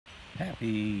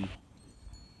Happy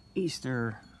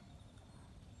Easter.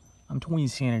 I'm Tween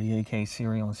Sanity, aka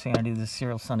Cereal Insanity. This is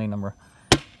Cereal Sunday number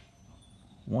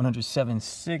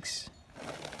 107.6.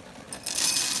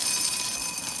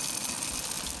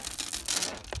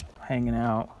 Hanging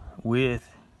out with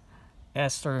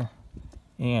Esther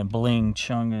and Bling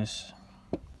Chungus.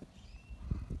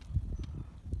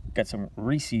 Got some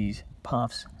Reese's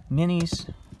Puffs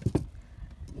Minis.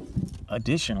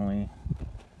 Additionally,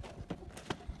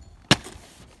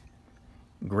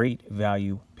 Great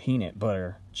Value Peanut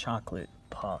Butter Chocolate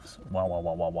Puffs. Wow, wow,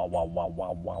 wow, wow, wow, wow, wow,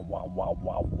 wow, wow, wow, wow,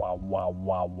 wow, wow, wow,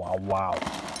 wow, wow, wow.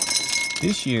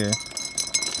 This year,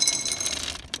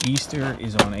 Easter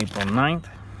is on April 9th.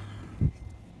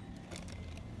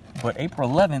 But April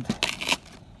 11th,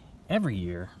 every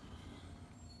year,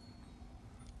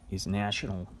 is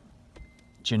National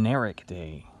Generic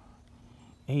Day,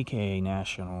 aka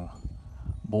National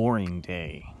Boring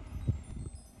Day.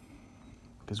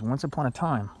 Because once upon a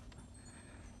time,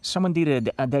 someone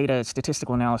did a data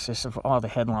statistical analysis of all the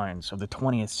headlines of the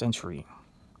 20th century.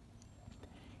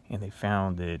 And they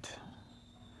found that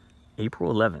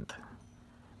April 11th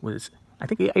was, I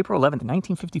think April 11th,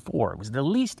 1954, was the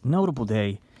least notable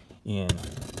day in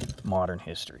modern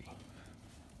history.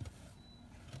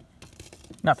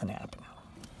 Nothing happened.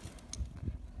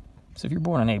 So if you're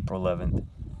born on April 11th,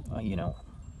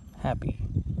 happy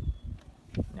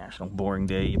National Boring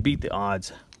Day. You beat the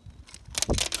odds.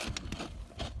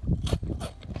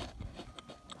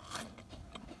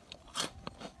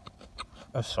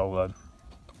 That's so good.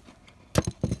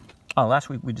 Oh, last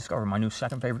week we discovered my new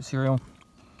second favorite cereal.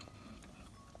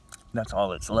 That's all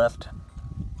that's left.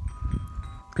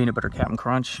 Peanut Butter Cap'n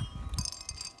Crunch.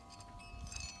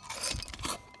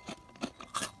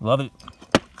 Love it.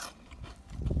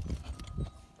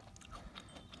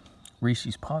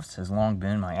 Reese's Puffs has long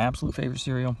been my absolute favorite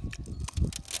cereal.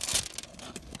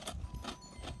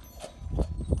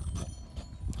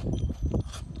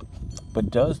 But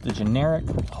does the generic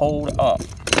hold up?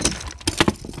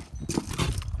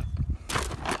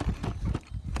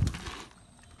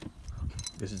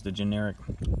 This is the generic.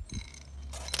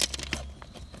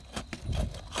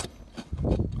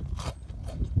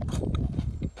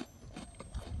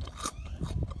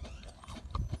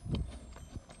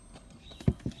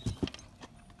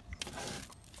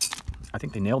 I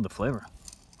think they nailed the flavor.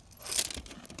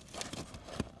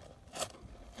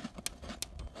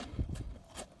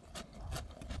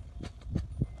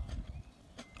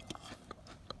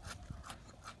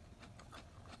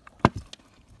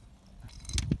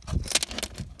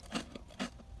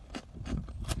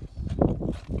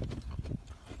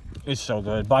 It's so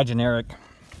good. Buy generic.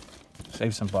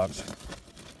 Save some bucks.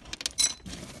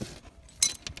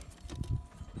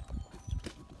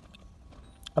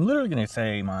 I'm literally going to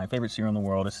say my favorite cereal in the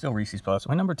world is still Reese's Puffs.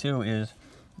 My number 2 is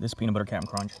this Peanut Butter Cap'n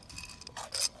Crunch.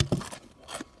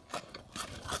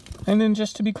 And then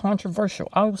just to be controversial,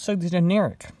 I will say the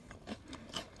generic.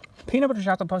 Peanut Butter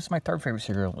Chocolate Puffs is my 3rd favorite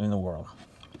cereal in the world.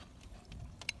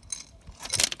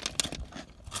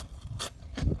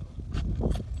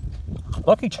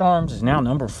 Lucky Charms is now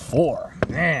number 4.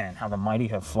 Man, how the mighty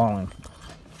have fallen.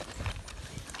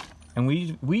 And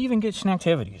we even get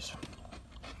Snacktivities.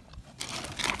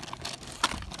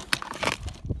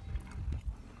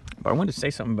 But I wanted to say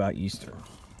something about Easter.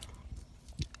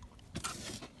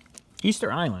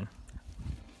 Easter Island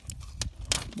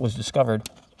was discovered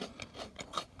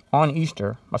on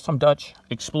Easter by some Dutch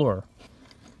explorer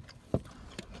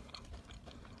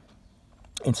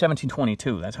in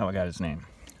 1722. That's how it got its name.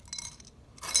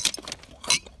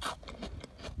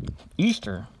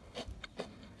 Easter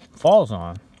falls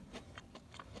on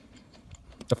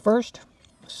the first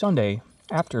Sunday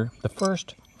after the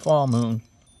first full moon.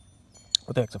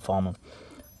 What the heck's a full moon?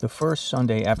 The first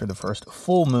Sunday after the first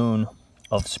full moon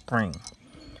of spring.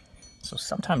 So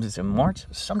sometimes it's in March,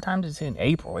 sometimes it's in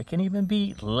April. It can even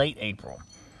be late April.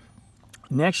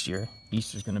 Next year,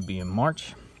 Easter's going to be in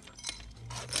March.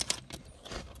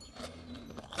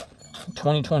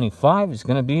 2025 is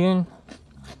going to be in,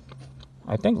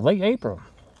 I think, late April.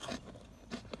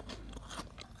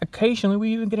 Occasionally,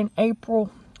 we even get an April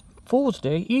Fool's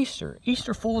Day Easter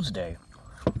Fool's Day.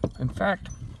 In fact,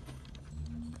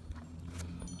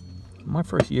 my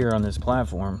first year on this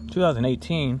platform,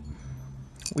 2018,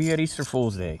 we had Easter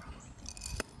Fool's Day.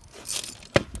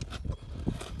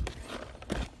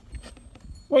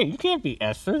 Wait, you can't be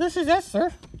Esther. This is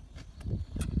Esther.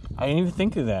 I didn't even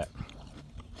think of that.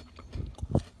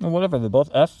 Well, whatever, they're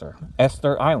both Esther.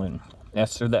 Esther Island.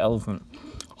 Esther the elephant.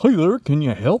 Hey there, can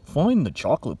you help find the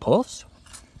chocolate puffs?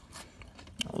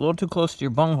 A little too close to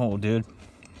your bunghole, dude.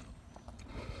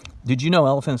 Did you know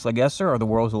elephants, like Esther, are the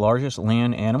world's largest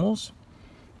land animals?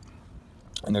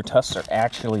 And their tusks are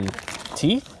actually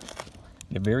teeth.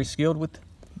 They're very skilled with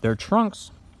their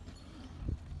trunks.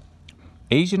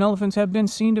 Asian elephants have been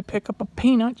seen to pick up a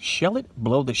peanut, shell it,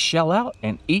 blow the shell out,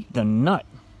 and eat the nut.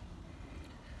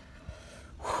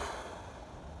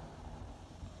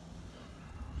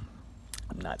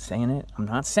 I'm not saying it. I'm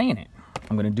not saying it.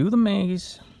 I'm going to do the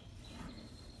maze.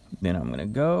 Then I'm going to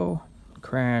go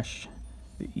crash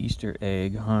the Easter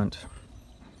egg hunt.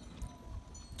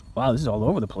 Wow, this is all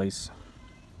over the place.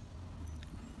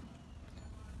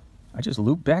 I just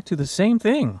looped back to the same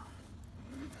thing.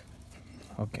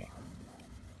 Okay.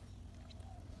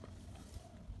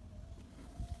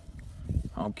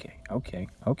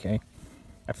 Okay.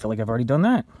 I feel like I've already done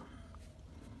that.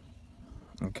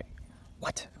 Okay.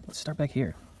 What? Let's start back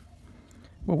here.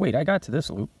 Well, wait, I got to this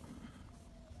loop.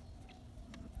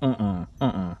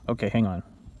 Okay, hang on.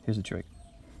 Here's the trick.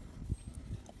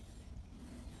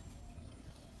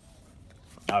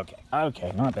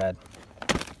 Okay, not bad.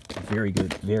 Very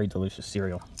good, very delicious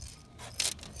cereal.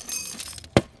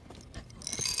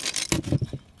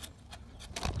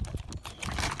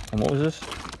 And what was this?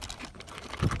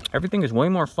 Everything is way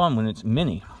more fun when it's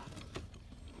mini.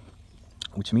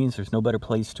 Which means there's no better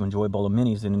place to enjoy a bowl of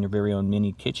minis than in your very own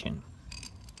mini kitchen.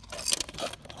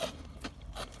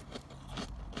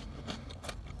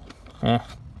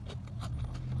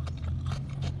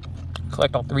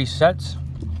 Collect all 3 sets.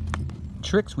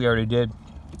 Tricks we already did.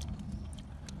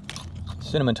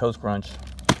 Cinnamon Toast Crunch.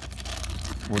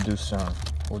 We'll do soon.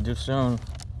 We'll do soon.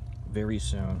 Very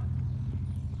soon.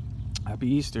 Happy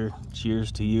Easter.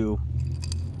 Cheers to you.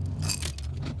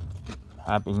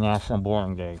 Happy National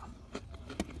Boring Day.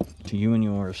 To you and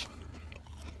yours.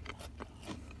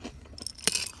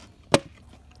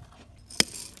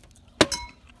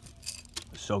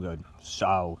 So good.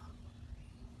 So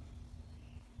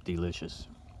delicious.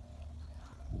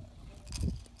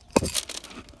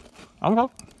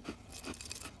 Okay.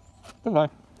 Goodbye.